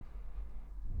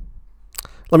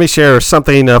Let me share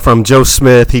something from Joe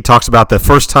Smith. He talks about the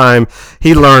first time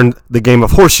he learned the game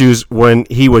of horseshoes when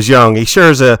he was young. He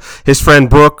shares his friend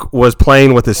Brooke was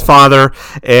playing with his father,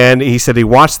 and he said he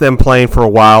watched them playing for a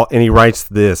while, and he writes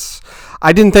this.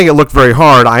 I didn't think it looked very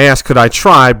hard. I asked, could I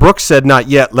try? Brooke said, not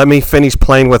yet. Let me finish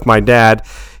playing with my dad.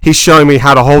 He's showing me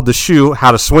how to hold the shoe,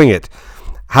 how to swing it.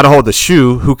 How to hold the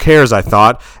shoe, who cares, I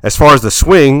thought. As far as the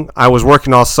swing, I was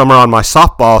working all summer on my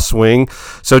softball swing,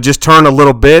 so just turn a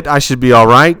little bit, I should be all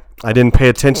right. I didn't pay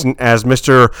attention as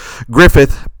Mr.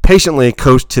 Griffith patiently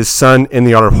coached his son in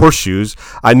the art of horseshoes.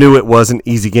 I knew it was an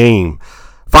easy game.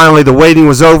 Finally, the waiting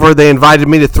was over. They invited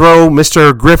me to throw.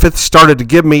 Mr. Griffith started to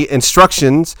give me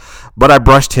instructions, but I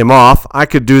brushed him off. I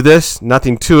could do this,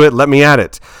 nothing to it, let me at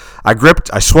it. I gripped,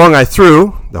 I swung, I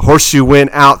threw. The horseshoe went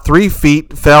out 3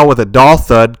 feet, fell with a dull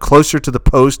thud closer to the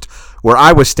post where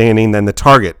I was standing than the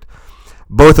target.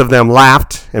 Both of them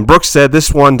laughed, and Brooks said,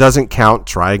 this one doesn't count,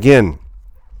 try again.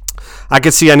 I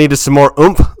could see I needed some more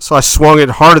oomph, so I swung it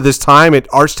harder this time. It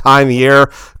arched high in the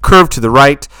air, curved to the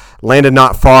right, landed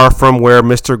not far from where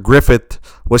Mr. Griffith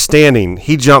was standing.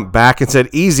 He jumped back and said,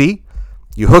 easy,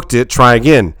 you hooked it, try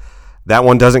again. That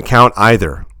one doesn't count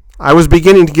either. I was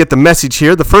beginning to get the message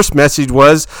here. The first message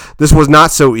was, this was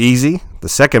not so easy. The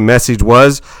second message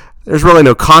was, there's really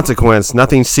no consequence.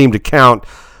 Nothing seemed to count.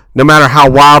 No matter how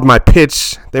wild my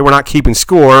pitch, they were not keeping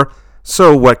score.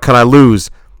 So what could I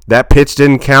lose? That pitch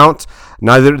didn't count.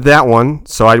 Neither did that one.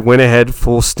 So I went ahead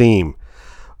full steam.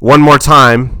 One more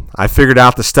time, I figured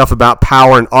out the stuff about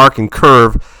power and arc and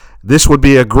curve. This would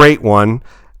be a great one.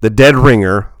 The dead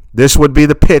ringer. This would be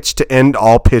the pitch to end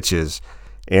all pitches.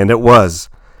 And it was.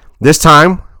 This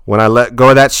time, when I let go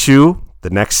of that shoe, the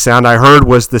next sound I heard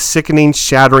was the sickening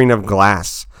shattering of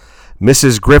glass.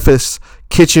 Mrs. Griffith's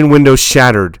kitchen window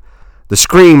shattered. The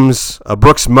screams of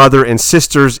Brooke's mother and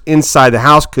sisters inside the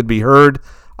house could be heard,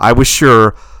 I was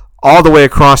sure, all the way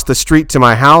across the street to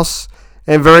my house,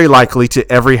 and very likely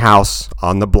to every house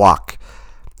on the block.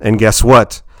 And guess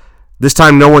what? This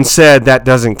time no one said that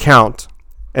doesn't count,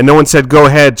 and no one said go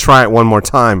ahead, try it one more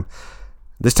time.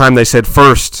 This time they said,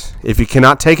 first, if you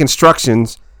cannot take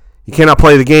instructions, you cannot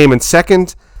play the game. And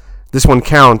second, this one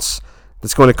counts.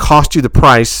 That's going to cost you the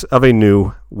price of a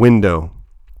new window.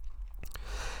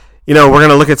 You know, we're going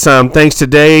to look at some things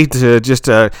today to just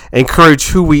encourage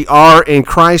who we are in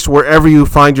Christ wherever you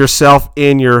find yourself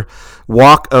in your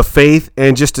walk of faith,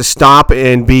 and just to stop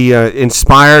and be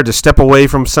inspired to step away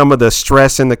from some of the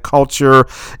stress in the culture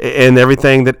and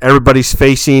everything that everybody's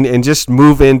facing, and just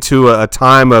move into a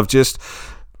time of just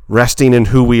resting in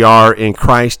who we are in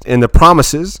Christ and the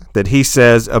promises that he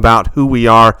says about who we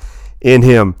are in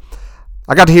him.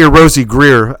 I got to hear Rosie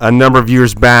Greer a number of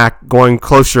years back, going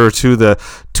closer to the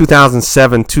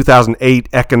 2007-2008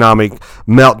 economic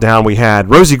meltdown we had.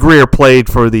 Rosie Greer played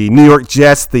for the New York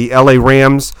Jets, the LA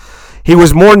Rams. He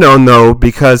was more known, though,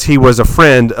 because he was a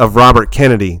friend of Robert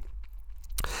Kennedy.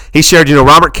 He shared,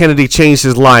 Robert Kennedy changed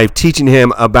his life, teaching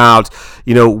him about,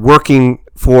 working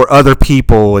for other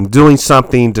people and doing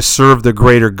something to serve the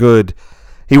greater good.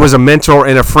 He was a mentor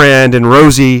and a friend, and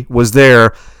Rosie was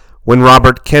there when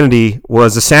Robert Kennedy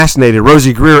was assassinated.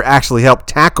 Rosie Greer actually helped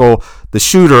tackle the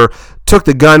shooter, took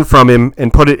the gun from him,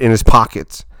 and put it in his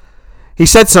pockets. He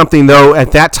said something, though,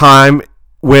 at that time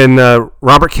when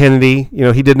Robert Kennedy,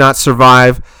 he did not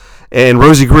survive, and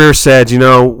Rosie Greer said,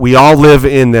 we all live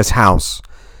in this house,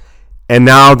 and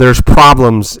now there's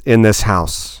problems in this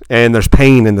house, and there's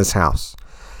pain in this house.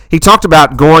 He talked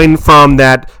about going from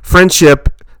that friendship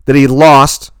that he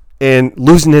lost and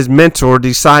losing his mentor,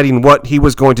 deciding what he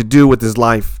was going to do with his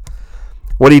life.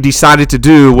 What he decided to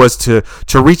do was to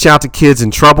reach out to kids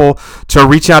in trouble, to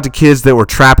reach out to kids that were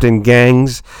trapped in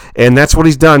gangs, and that's what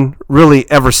he's done really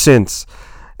ever since.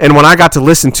 And when I got to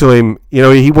listen to him,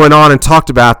 he went on and talked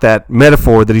about that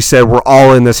metaphor that he said, we're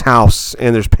all in this house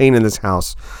and there's pain in this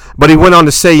house. But he went on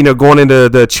to say, going into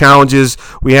the challenges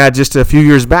we had just a few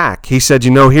years back, he said,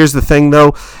 here's the thing,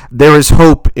 though, there is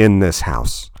hope in this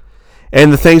house.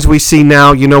 And the things we see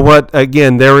now,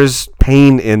 again, there is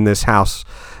pain in this house,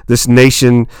 this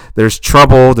nation, there's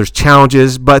trouble, there's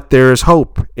challenges, but there is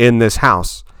hope in this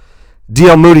house.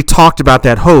 D.L. Moody talked about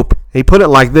that hope. He put it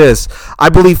like this: I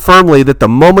believe firmly that the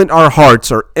moment our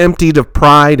hearts are emptied of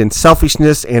pride and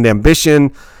selfishness and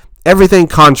ambition, everything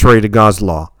contrary to God's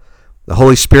law, the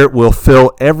Holy Spirit will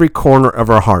fill every corner of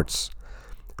our hearts.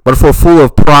 But if we're full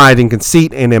of pride and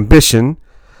conceit and ambition,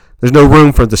 there's no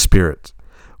room for the Spirit.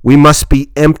 We must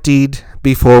be emptied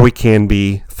before we can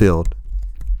be filled.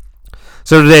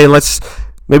 So today, let's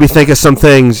maybe think of some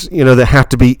things, that have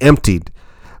to be emptied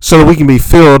so that we can be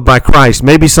filled by Christ.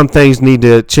 Maybe some things need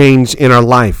to change in our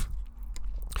life.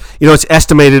 It's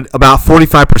estimated about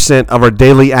 45% of our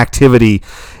daily activity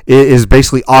is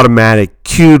basically automatic,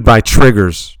 cued by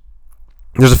triggers.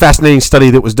 There's a fascinating study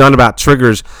that was done about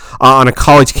triggers on a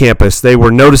college campus. They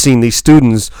were noticing these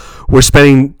students were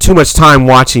spending too much time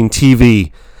watching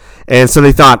TV. And so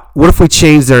they thought, what if we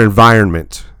change their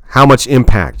environment? How much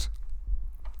impact?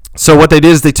 So what they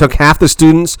did is they took half the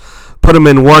students, put them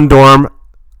in one dorm,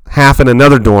 half in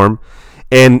another dorm.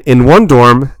 And in one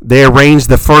dorm, they arranged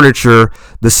the furniture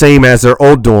the same as their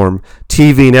old dorm,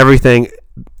 TV and everything,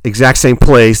 exact same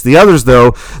place. The others,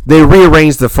 though, they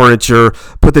rearranged the furniture,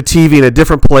 put the TV in a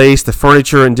different place, the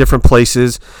furniture in different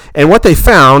places. And what they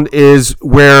found is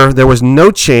where there was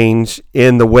no change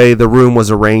in the way the room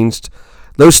was arranged,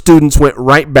 those students went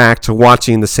right back to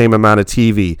watching the same amount of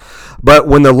TV. But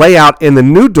when the layout in the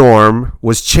new dorm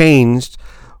was changed,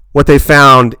 what they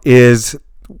found is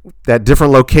that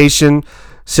different location,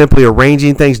 simply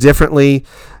arranging things differently,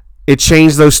 it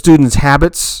changed those students'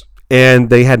 habits, and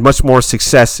they had much more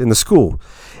success in the school.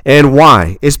 And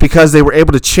why? It's because they were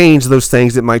able to change those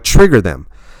things that might trigger them.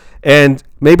 And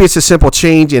maybe it's a simple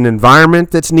change in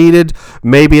environment that's needed.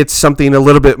 Maybe it's something a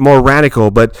little bit more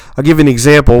radical. But I'll give you an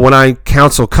example. When I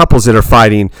counsel couples that are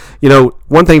fighting,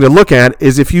 one thing to look at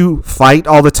is if you fight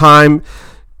all the time,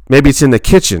 maybe it's in the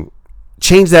kitchen.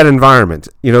 Change that environment.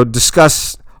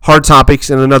 Discuss hard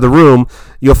topics in another room,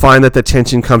 you'll find that the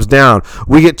tension comes down.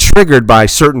 We get triggered by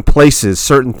certain places,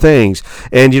 certain things.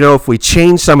 And, if we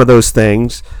change some of those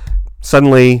things,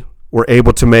 suddenly we're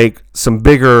able to make some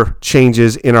bigger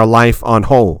changes in our life on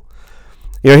whole.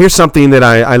 Here's something that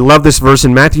I love this verse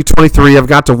in Matthew 23. I've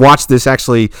got to watch this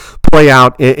actually play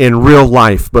out in real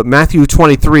life. But Matthew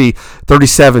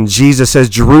 23:37, Jesus says,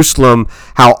 Jerusalem,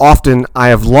 how often I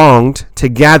have longed to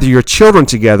gather your children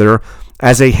together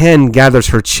as a hen gathers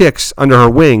her chicks under her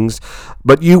wings,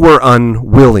 but you were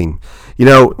unwilling.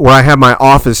 Where I have my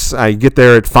office, I get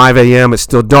there at 5 a.m., it's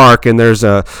still dark, and there's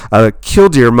a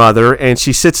killdeer mother, and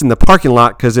she sits in the parking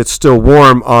lot because it's still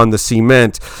warm on the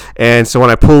cement. And so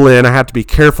when I pull in, I have to be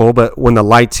careful, but when the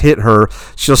lights hit her,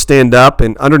 she'll stand up,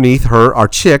 and underneath her are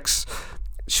chicks.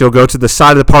 She'll go to the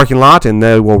side of the parking lot, and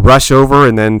they will rush over,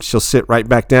 and then she'll sit right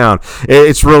back down.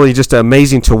 It's really just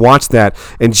amazing to watch that.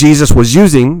 And Jesus was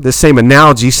using the same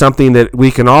analogy, something that we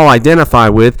can all identify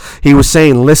with. He was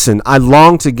saying, listen, I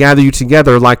long to gather you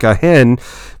together like a hen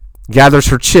gathers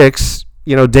her chicks.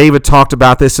 David talked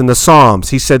about this in the Psalms.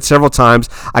 He said several times,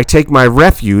 I take my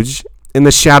refuge in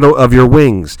the shadow of your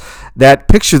wings. That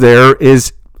picture there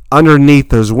is underneath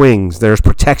those wings. There's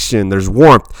protection, there's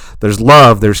warmth, there's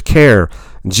love, there's care.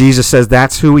 Jesus says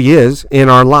that's who he is in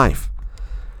our life.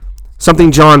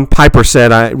 Something John Piper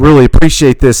said, I really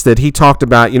appreciate this, that he talked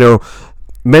about,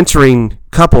 mentoring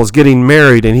couples getting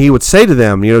married, and he would say to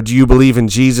them, do you believe in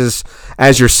Jesus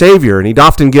as your Savior? And he'd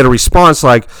often get a response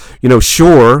like,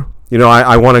 sure,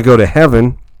 I want to go to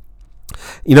heaven,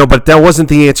 but that wasn't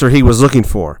the answer he was looking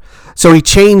for. So he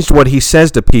changed what he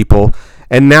says to people,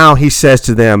 and now he says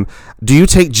to them, do you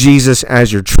take Jesus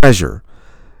as your treasure?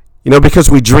 Because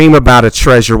we dream about a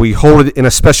treasure, we hold it in a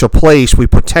special place, we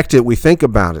protect it, we think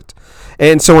about it.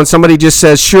 And so when somebody just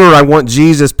says, sure, I want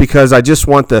Jesus because I just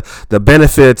want the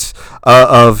benefits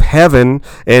of heaven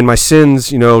and my sins,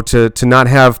 to not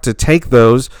have to take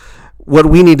those, what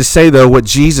we need to say, though, what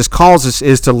Jesus calls us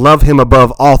is to love him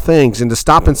above all things and to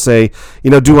stop and say,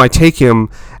 do I take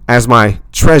him as my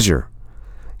treasure?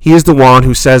 He is the one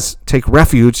who says, take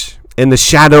refuge in the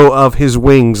shadow of his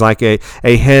wings like a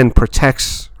hen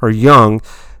protects her young.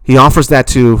 He offers that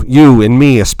to you and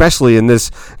me, especially in this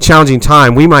challenging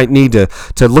time. We might need to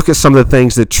look at some of the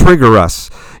things that trigger us.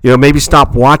 Maybe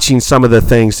stop watching some of the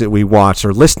things that we watch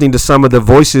or listening to some of the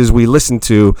voices we listen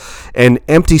to and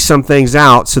empty some things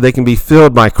out so they can be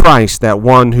filled by Christ, that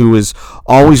one who is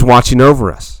always watching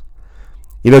over us.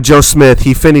 Joe Smith,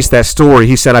 he finished that story.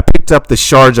 He said, I picked up the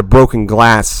shards of broken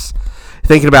glass,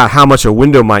 thinking about how much a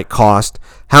window might cost,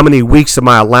 how many weeks of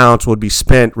my allowance would be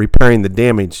spent repairing the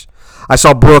damage. I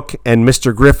saw Brooke and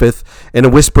Mr. Griffith in a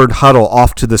whispered huddle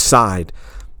off to the side.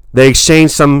 They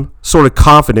exchanged some sort of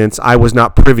confidence I was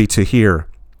not privy to hear.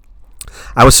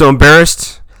 I was so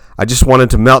embarrassed, I just wanted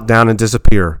to melt down and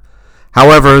disappear.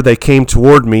 However, they came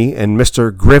toward me, and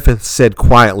Mr. Griffith said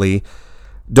quietly,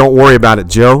 don't worry about it,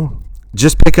 Joe.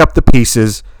 Just pick up the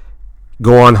pieces,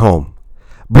 go on home.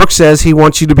 Brooke says he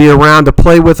wants you to be around to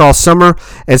play with all summer,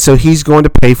 and so he's going to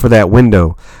pay for that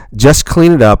window. Just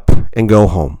clean it up and go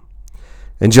home.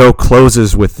 And Joe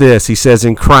closes with this. He says,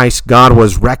 in Christ, God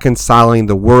was reconciling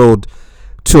the world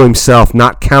to himself,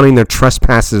 not counting their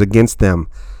trespasses against them.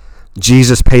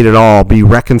 Jesus paid it all. Be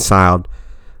reconciled.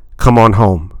 Come on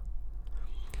home.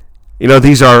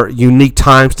 These are unique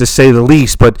times to say the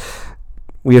least, but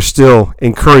we are still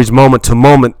encouraged moment to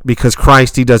moment because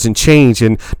Christ, he doesn't change.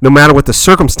 And no matter what the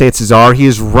circumstances are, he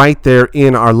is right there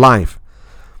in our life.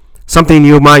 Something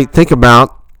you might think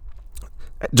about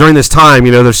during this time,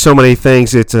 there's so many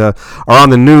things that are on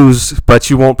the news, but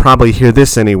you won't probably hear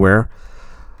this anywhere.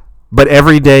 But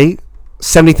every day,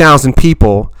 70,000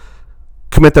 people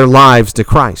commit their lives to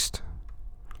Christ.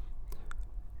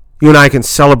 You and I can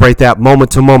celebrate that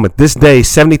moment to moment. This day,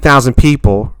 70,000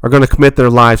 people are going to commit their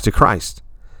lives to Christ.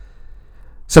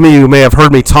 Some of you may have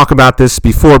heard me talk about this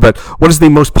before, but what is the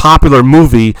most popular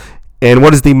movie and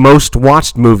what is the most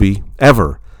watched movie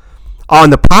ever? On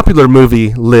the popular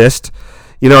movie list,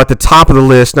 at the top of the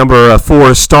list, number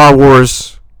 4 is Star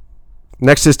Wars.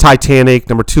 Next is Titanic.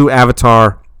 Number 2,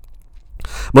 Avatar.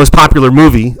 Most popular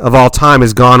movie of all time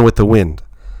is Gone with the Wind.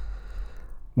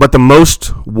 But the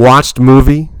most watched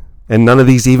movie, and none of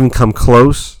these even come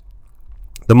close,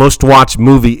 the most watched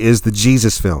movie is the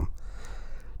Jesus film.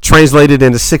 Translated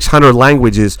into 600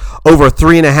 languages, over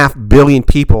 3.5 billion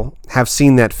people have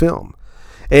seen that film.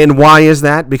 And why is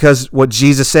that? Because what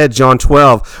Jesus said, John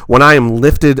 12, when I am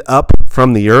lifted up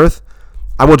from the earth,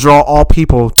 I will draw all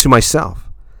people to myself.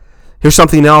 Here's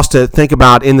something else to think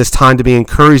about in this time to be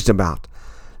encouraged about.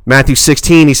 Matthew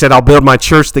 16, he said, I'll build my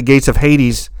church, the gates of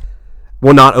Hades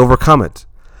will not overcome it.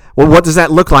 Well, what does that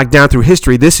look like down through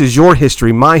history? This is your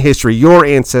history, my history, your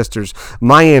ancestors,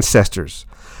 my ancestors.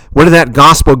 Where did that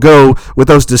gospel go with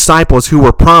those disciples who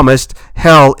were promised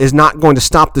hell is not going to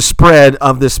stop the spread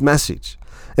of this message?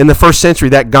 In the first century,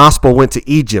 that gospel went to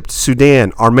Egypt,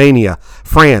 Sudan, Armenia,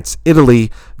 France,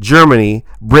 Italy, Germany,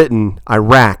 Britain,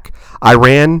 Iraq,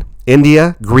 Iran,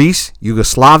 India, Greece,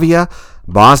 Yugoslavia,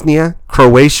 Bosnia,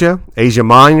 Croatia, Asia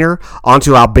Minor,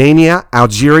 onto Albania,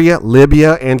 Algeria,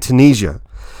 Libya, and Tunisia.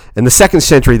 In the second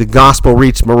century, the gospel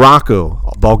reached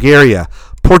Morocco, Bulgaria,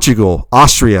 Portugal,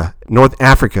 Austria, North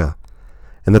Africa.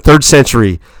 In the third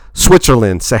century,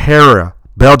 Switzerland, Sahara,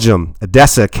 Belgium,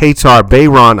 Odessa, Qatar,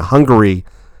 Bahrain, Hungary,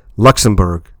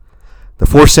 Luxembourg. The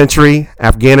fourth century,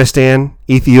 Afghanistan,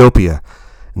 Ethiopia.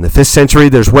 In the 5th century,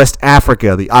 there's West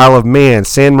Africa, the Isle of Man,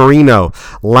 San Marino,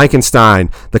 Liechtenstein,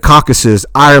 the Caucasus,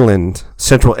 Ireland,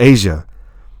 Central Asia.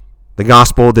 The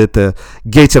gospel that the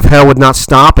gates of hell would not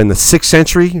stop in the 6th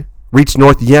century reached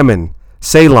North Yemen,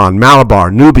 Ceylon,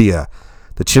 Malabar, Nubia,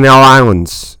 the Channel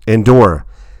Islands, Andorra.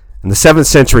 In the 7th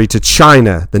century to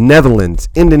China, the Netherlands,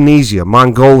 Indonesia,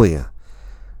 Mongolia.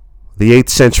 The 8th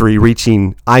century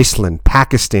reaching Iceland,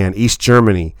 Pakistan, East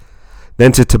Germany.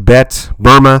 Then to Tibet,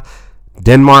 Burma,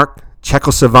 Denmark,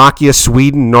 Czechoslovakia,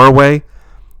 Sweden, Norway.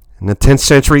 In the 10th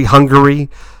century, Hungary,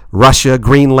 Russia,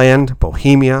 Greenland,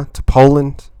 Bohemia, to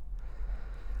Poland.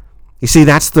 You see,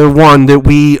 that's the one that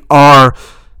we are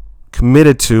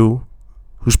committed to,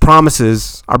 whose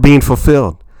promises are being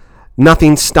fulfilled.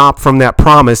 Nothing stopped from that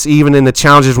promise, even in the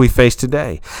challenges we face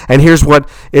today. And here's what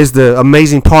is the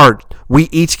amazing part. We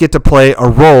each get to play a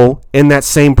role in that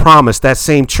same promise, that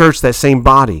same church, that same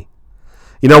body.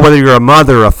 Whether you're a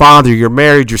mother, a father, you're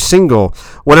married, you're single,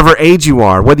 whatever age you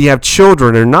are, whether you have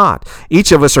children or not,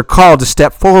 each of us are called to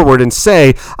step forward and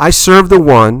say, I serve the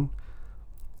one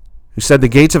who said the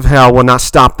gates of hell will not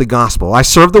stop the gospel. I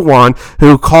serve the one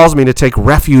who calls me to take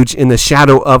refuge in the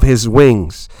shadow of his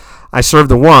wings. I serve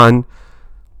the one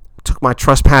who took my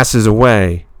trespasses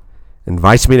away,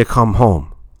 invites me to come home.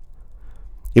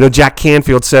 Jack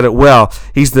Canfield said it well.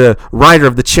 He's the writer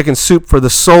of the Chicken Soup for the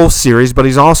Soul series, but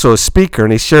he's also a speaker,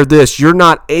 and he shared this. You're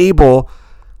not able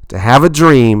to have a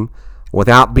dream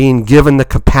without being given the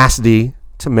capacity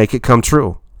to make it come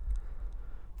true.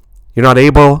 You're not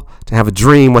able to have a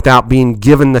dream without being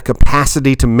given the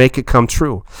capacity to make it come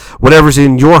true. Whatever's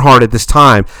in your heart at this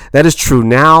time, that is true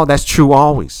now, that's true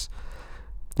always.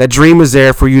 That dream is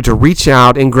there for you to reach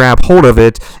out and grab hold of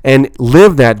it and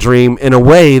live that dream in a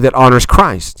way that honors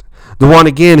Christ. The one,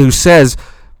 again, who says,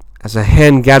 as a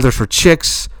hen gathers her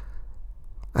chicks,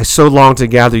 I so long to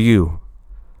gather you.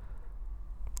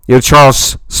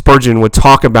 Charles Spurgeon would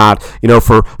talk about,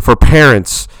 for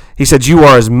parents, he said, you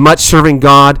are as much serving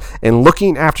God and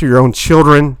looking after your own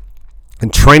children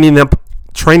and training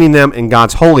them in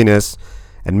God's holiness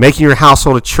and making your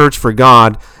household a church for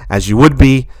God as you would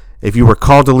be if you were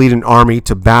called to lead an army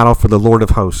to battle for the Lord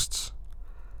of hosts.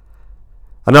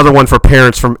 Another one for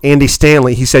parents from Andy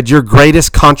Stanley. He said, your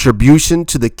greatest contribution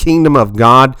to the kingdom of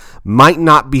God might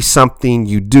not be something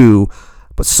you do,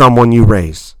 but someone you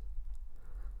raise.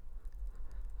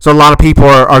 So a lot of people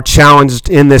are challenged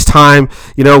in this time,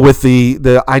 with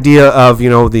the idea of,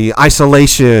 the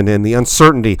isolation and the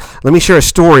uncertainty. Let me share a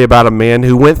story about a man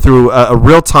who went through a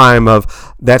real time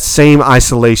of that same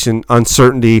isolation,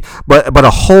 uncertainty, but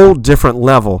a whole different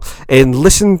level. And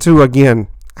listen to, again,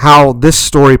 how this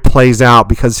story plays out,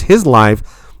 because his life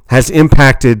has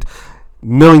impacted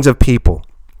millions of people.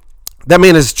 That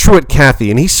man is Truett Cathy,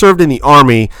 and he served in the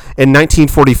Army in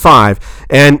 1945.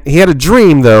 And he had a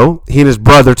dream, though, he and his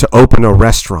brother, to open a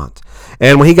restaurant.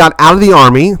 And when he got out of the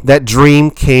Army, that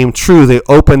dream came true. They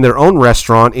opened their own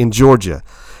restaurant in Georgia.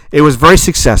 It was very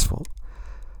successful.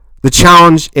 The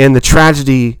challenge and the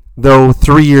tragedy, though,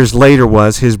 3 years later,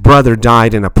 was his brother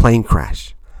died in a plane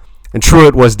crash. And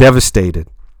Truett was devastated.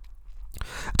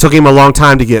 It took him a long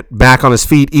time to get back on his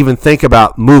feet, even think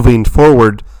about moving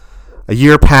forward. A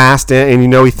year passed, and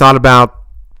he thought about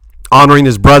honoring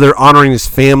his brother, honoring his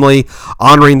family,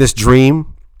 honoring this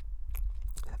dream.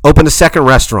 Opened a second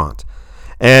restaurant,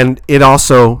 and it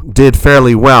also did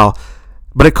fairly well,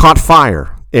 but it caught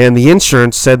fire, and the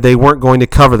insurance said they weren't going to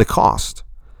cover the cost.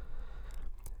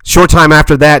 Short time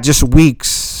after that, just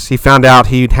weeks, he found out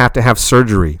he'd have to have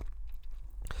surgery.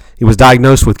 He was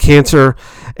diagnosed with cancer,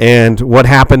 and what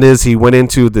happened is he went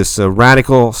into this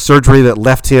radical surgery that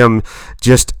left him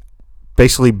just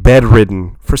basically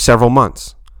bedridden for several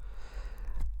months.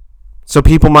 So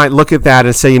people might look at that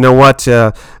and say, you know what,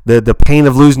 the pain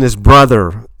of losing his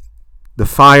brother, the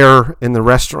fire in the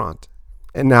restaurant,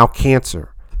 and now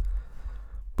cancer.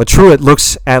 But Truett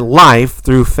looks at life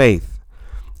through faith.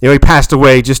 He passed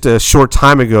away just a short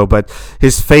time ago, but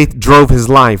his faith drove his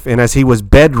life. And as he was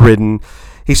bedridden,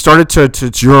 he started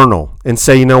to journal and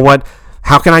say, you know what,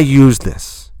 how can I use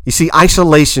this? You see,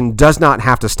 isolation does not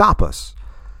have to stop us.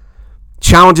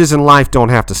 Challenges in life don't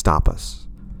have to stop us,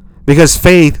 because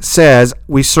faith says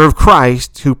we serve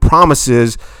Christ, who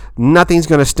promises nothing's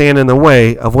going to stand in the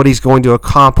way of what he's going to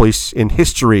accomplish in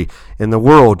history, in the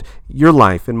world, your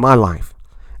life, and my life.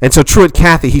 And so Truett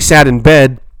Cathy, he sat in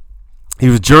bed, he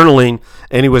was journaling,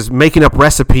 and he was making up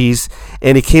recipes,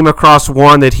 and he came across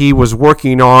one that he was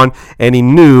working on, and he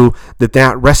knew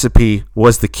that recipe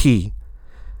was the key.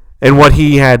 And what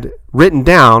he had written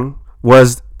down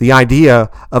was the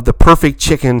idea of the perfect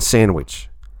chicken sandwich.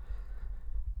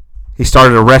 He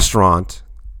started a restaurant,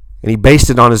 and he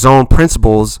based it on his own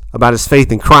principles about his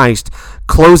faith in Christ,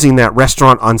 closing that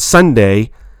restaurant on Sunday,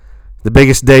 the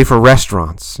biggest day for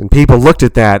restaurants. And people looked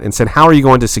at that and said, how are you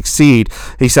going to succeed?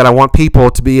 He said, I want people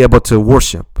to be able to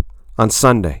worship on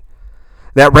Sunday.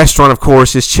 That restaurant, of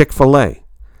course, is Chick-fil-A.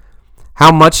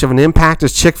 How much of an impact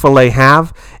does Chick-fil-A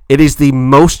have? It is the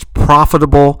most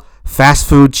profitable fast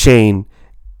food chain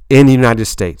in the United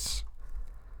States.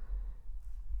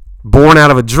 Born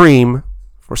out of a dream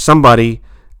for somebody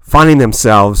finding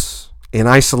themselves in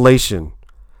isolation.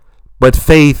 But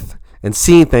faith and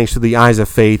seeing things through the eyes of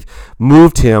faith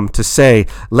moved him to say,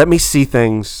 let me see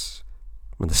things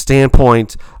from the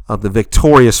standpoint of the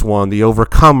victorious one, the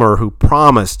overcomer who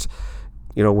promised,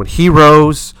 when he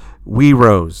rose, we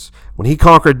rose. When he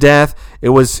conquered death, it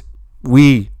was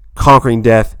we conquering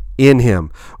death in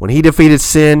him. When he defeated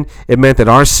sin, it meant that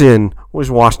our sin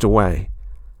was washed away.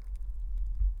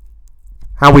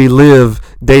 How we live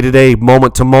day to day,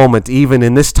 moment to moment, even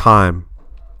in this time.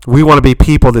 We want to be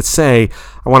people that say,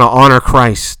 I want to honor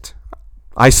Christ.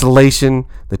 Isolation,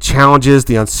 the challenges,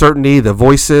 the uncertainty, the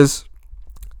voices.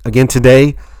 Again,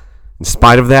 today, in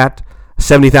spite of that,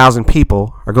 70,000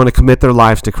 people are going to commit their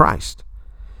lives to Christ.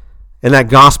 And that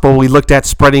gospel we looked at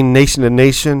spreading nation to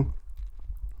nation,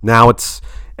 now it's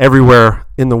everywhere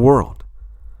in the world.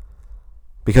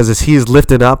 Because as he is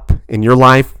lifted up in your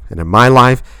life and in my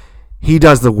life, he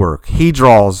does the work. He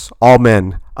draws all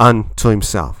men unto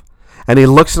himself. And he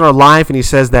looks at our life and he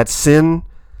says that sin,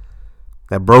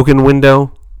 that broken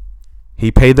window,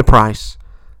 he paid the price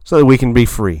so that we can be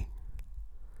free.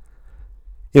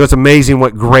 It's amazing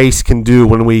what grace can do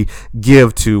when we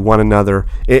give to one another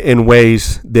in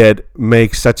ways that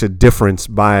make such a difference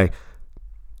by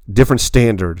different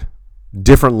standard,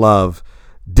 different love,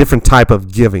 different type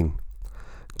of giving.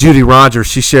 Judy Rogers,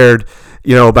 she shared,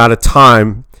 about a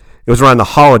time, it was around the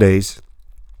holidays,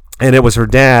 and it was her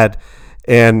dad,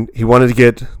 and he wanted to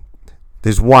get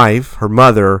his wife, her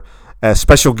mother, a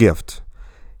special gift.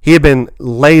 He had been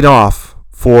laid off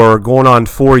for going on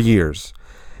 4 years,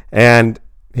 and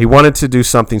he wanted to do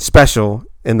something special,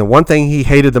 and the one thing he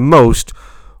hated the most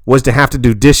was to have to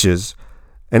do dishes,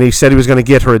 and he said he was going to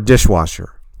get her a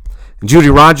dishwasher. And Judy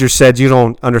Rogers said, you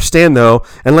don't understand, though,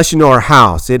 unless you know our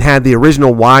house. It had the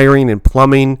original wiring and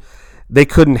plumbing. They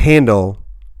couldn't handle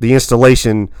the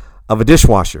installation of a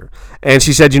dishwasher. And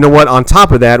she said, you know what, on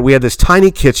top of that, we had this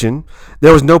tiny kitchen.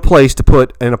 There was no place to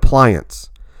put an appliance.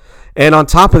 And on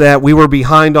top of that, we were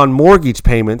behind on mortgage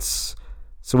payments,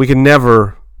 so we could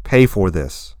never pay for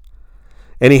this.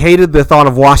 And he hated the thought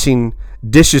of washing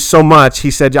dishes so much,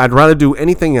 he said, I'd rather do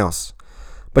anything else.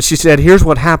 But she said, here's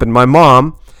what happened. My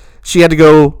mom, she had to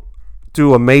go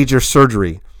through a major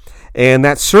surgery. And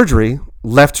that surgery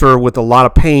left her with a lot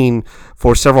of pain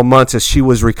for several months as she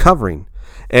was recovering.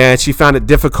 And she found it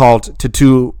difficult to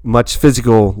do much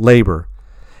physical labor.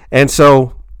 And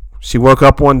so she woke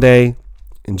up one day,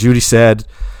 and Judy said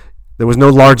there was no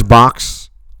large box.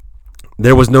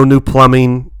 There was no new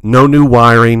plumbing, no new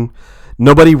wiring.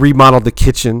 Nobody remodeled the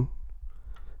kitchen.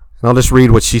 And I'll just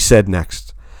read what she said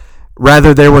next.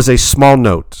 Rather, there was a small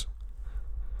note,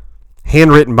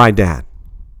 handwritten by Dad.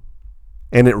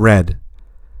 And it read,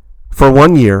 for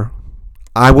 1 year,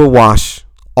 I will wash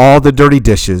all the dirty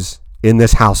dishes in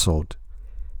this household.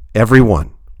 Every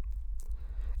one.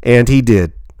 And he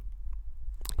did.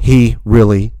 He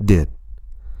really did.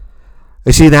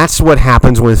 You see, that's what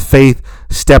happens when faith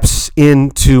steps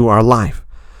into our life.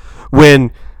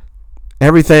 When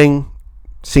everything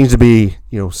seems to be,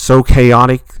 so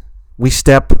chaotic, we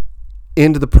step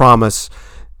into the promise,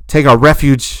 take our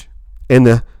refuge in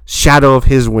the shadow of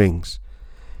his wings.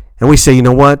 And we say, you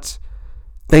know what?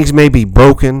 Things may be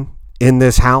broken in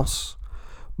this house,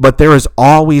 but there is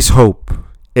always hope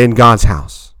in God's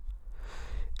house.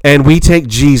 And we take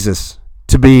Jesus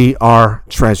to be our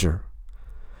treasure.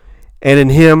 And in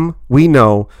him, we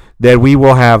know that we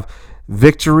will have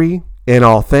victory in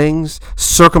all things.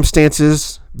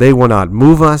 Circumstances, they will not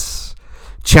move us.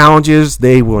 Challenges,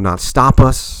 they will not stop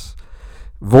us.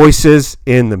 Voices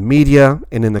in the media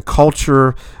and in the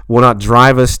culture will not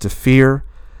drive us to fear,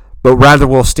 but rather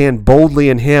we'll stand boldly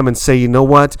in him and say, you know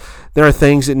what? There are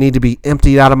things that need to be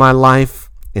emptied out of my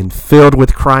life and filled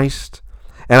with Christ.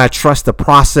 And I trust the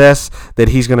process that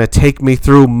he's going to take me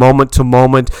through moment to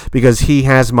moment, because he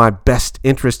has my best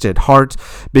interest at heart,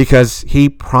 because he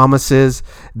promises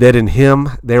that in him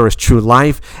there is true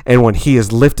life. And when he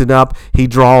is lifted up, he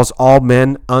draws all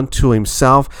men unto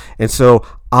himself. And so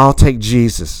I'll take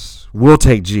Jesus. We'll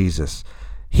take Jesus.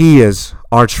 He is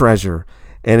our treasure.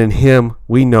 And in him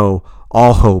we know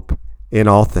all hope in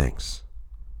all things.